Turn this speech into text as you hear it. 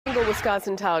little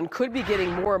Wisconsin town could be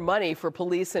getting more money for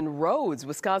police and roads.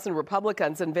 Wisconsin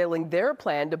Republicans unveiling their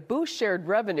plan to boost shared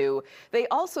revenue. They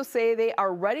also say they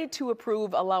are ready to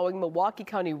approve allowing Milwaukee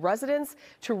County residents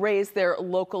to raise their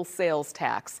local sales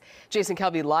tax. Jason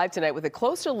Kelby live tonight with a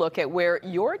closer look at where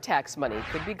your tax money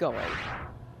could be going.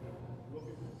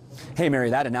 Hey, Mary,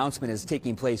 that announcement is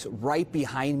taking place right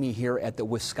behind me here at the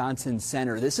Wisconsin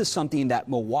Center. This is something that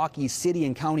Milwaukee city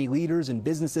and county leaders and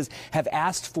businesses have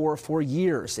asked for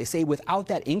years. They say without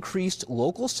that increased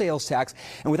local sales tax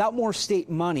and without more state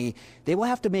money, they will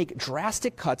have to make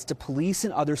drastic cuts to police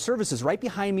and other services. Right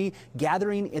behind me,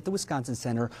 gathering at the Wisconsin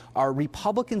Center, are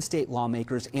Republican state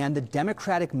lawmakers and the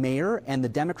Democratic mayor and the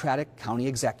Democratic county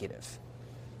executive.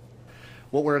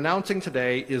 What we're announcing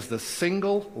today is the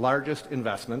single largest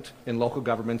investment in local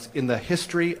governments in the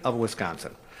history of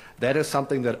Wisconsin. That is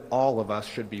something that all of us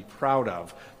should be proud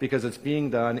of because it's being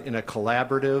done in a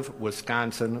collaborative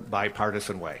Wisconsin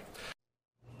bipartisan way.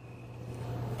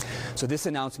 So this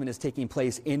announcement is taking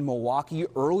place in Milwaukee.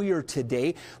 Earlier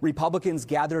today, Republicans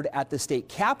gathered at the state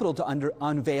capitol to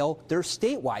unveil their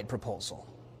statewide proposal.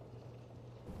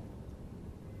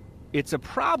 It's a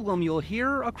problem you'll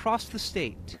hear across the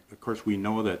state. Of course, we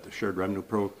know that the shared revenue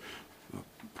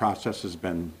process has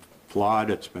been flawed,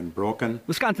 it's been broken.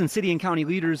 Wisconsin city and county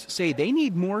leaders say they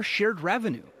need more shared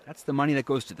revenue. That's the money that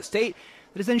goes to the state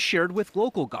that is then shared with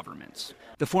local governments.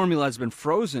 The formula has been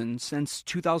frozen since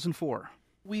 2004.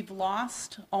 We've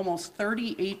lost almost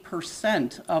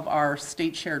 38% of our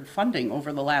state shared funding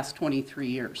over the last 23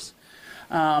 years.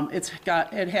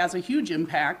 It has a huge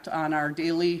impact on our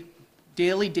daily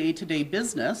day-to-day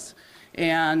business,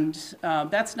 and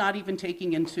that's not even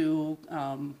taking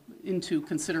into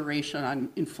consideration on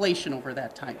inflation over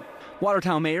that time.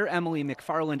 Watertown Mayor Emily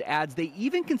McFarland adds they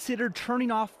even considered turning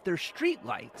off their street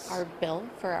lights. Our bill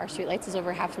for our street lights is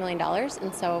over $500,000,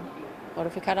 and so what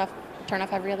if we turn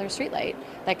off every other street light?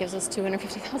 That gives us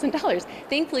 $250,000.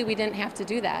 Thankfully, we didn't have to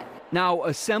do that. Now,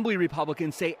 Assembly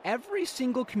Republicans say every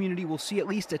single community will see at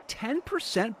least a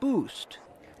 10% boost.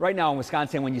 Right now in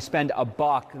Wisconsin, when you spend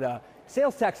 $1, the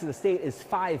sales tax of the state is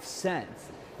 5 cents.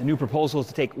 The new proposal is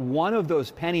to take one of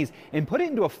those pennies and put it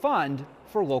into a fund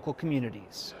for local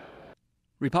communities.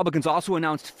 Republicans also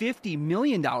announced $50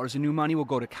 million in new money will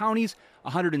go to counties,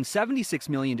 $176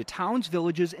 million to towns,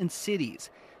 villages, and cities.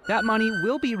 That money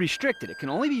will be restricted. It can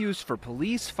only be used for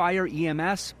police, fire,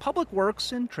 EMS, public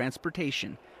works, and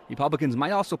transportation. Republicans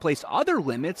might also place other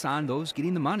limits on those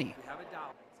getting the money.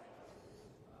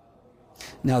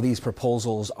 Now, these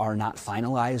proposals are not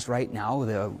finalized right now.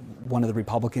 One of the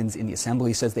Republicans in the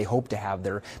Assembly says they hope to have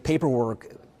their paperwork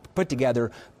put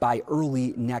together by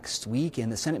early next week, and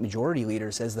the Senate Majority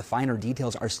Leader says the finer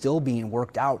details are still being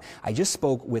worked out. I just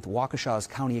spoke with Waukesha's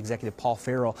County Executive Paul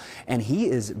Farrell, and he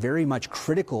is very much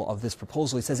critical of this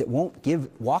proposal. He says it won't give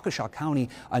Waukesha County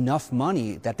enough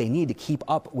money that they need to keep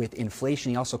up with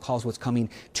inflation. He also calls what's coming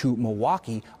to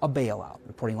Milwaukee a bailout.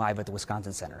 Reporting live at the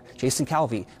Wisconsin Center, Jason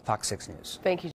Calvi, FOX 6 News. Thank you.